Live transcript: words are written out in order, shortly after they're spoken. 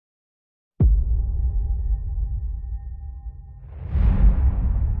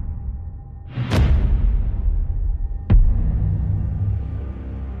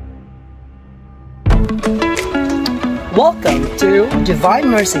Welcome to Divine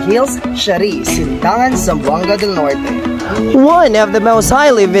Mercy Hills, Shari, Sindangan, Zamboanga del Norte. One of the most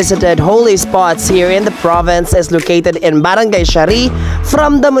highly visited holy spots here in the province is located in Barangay Shari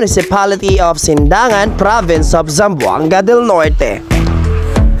from the municipality of Sindangan, province of Zamboanga del Norte.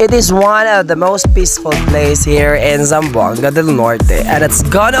 It is one of the most peaceful places here in Zamboanga del Norte, and it's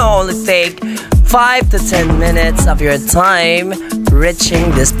gonna only take 5 to 10 minutes of your time reaching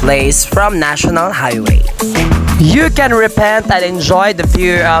this place from National Highway. You can repent and enjoy the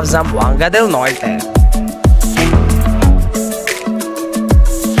view of Zamboanga del Norte.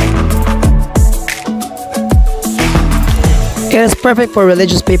 It is perfect for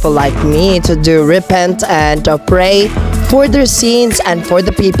religious people like me to do repent and to pray for their sins and for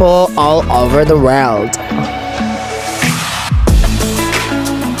the people all over the world.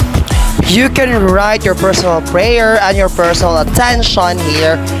 You can write your personal prayer and your personal attention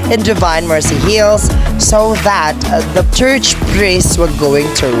here in Divine Mercy Hills so that the church priest will going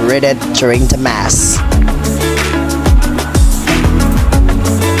to read it during the Mass.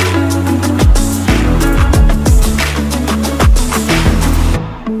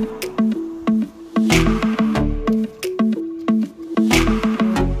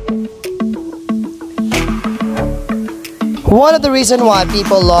 One of the reasons why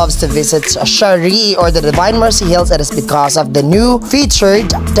people loves to visit Shari or the Divine Mercy Hills is because of the new featured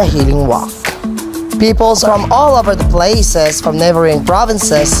the Healing Walk. People from all over the places from neighboring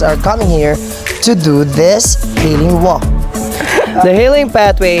provinces are coming here to do this healing walk. The healing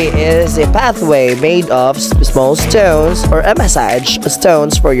pathway is a pathway made of small stones or a massage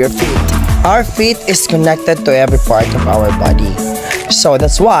stones for your feet. Our feet is connected to every part of our body. So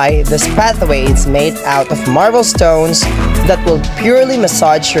that's why this pathway is made out of marble stones that will purely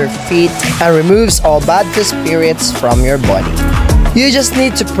massage your feet and removes all bad spirits from your body. You just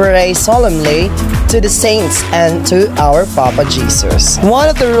need to pray solemnly to the saints and to our Papa Jesus. One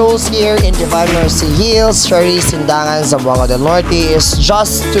of the rules here in Divine Mercy Hills, Shari, Sindangan, Zamboanga del Norte is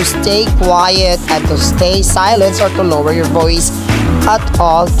just to stay quiet and to stay silent or to lower your voice at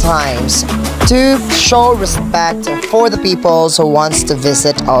all times, to show respect for the people who wants to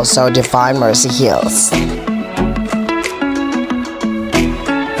visit also Divine Mercy Hills.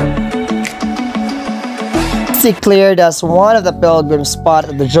 Declared as one of the pilgrim spots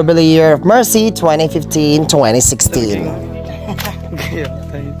of the Jubilee Year of Mercy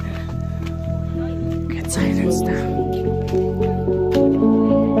 2015-2016. Get silence now.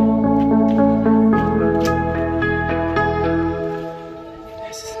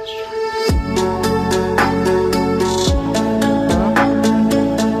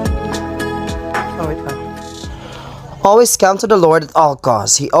 Always come to the Lord at all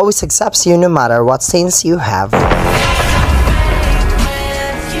costs. He always accepts you no matter what sins you have.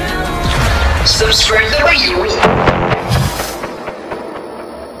 Subscribe to my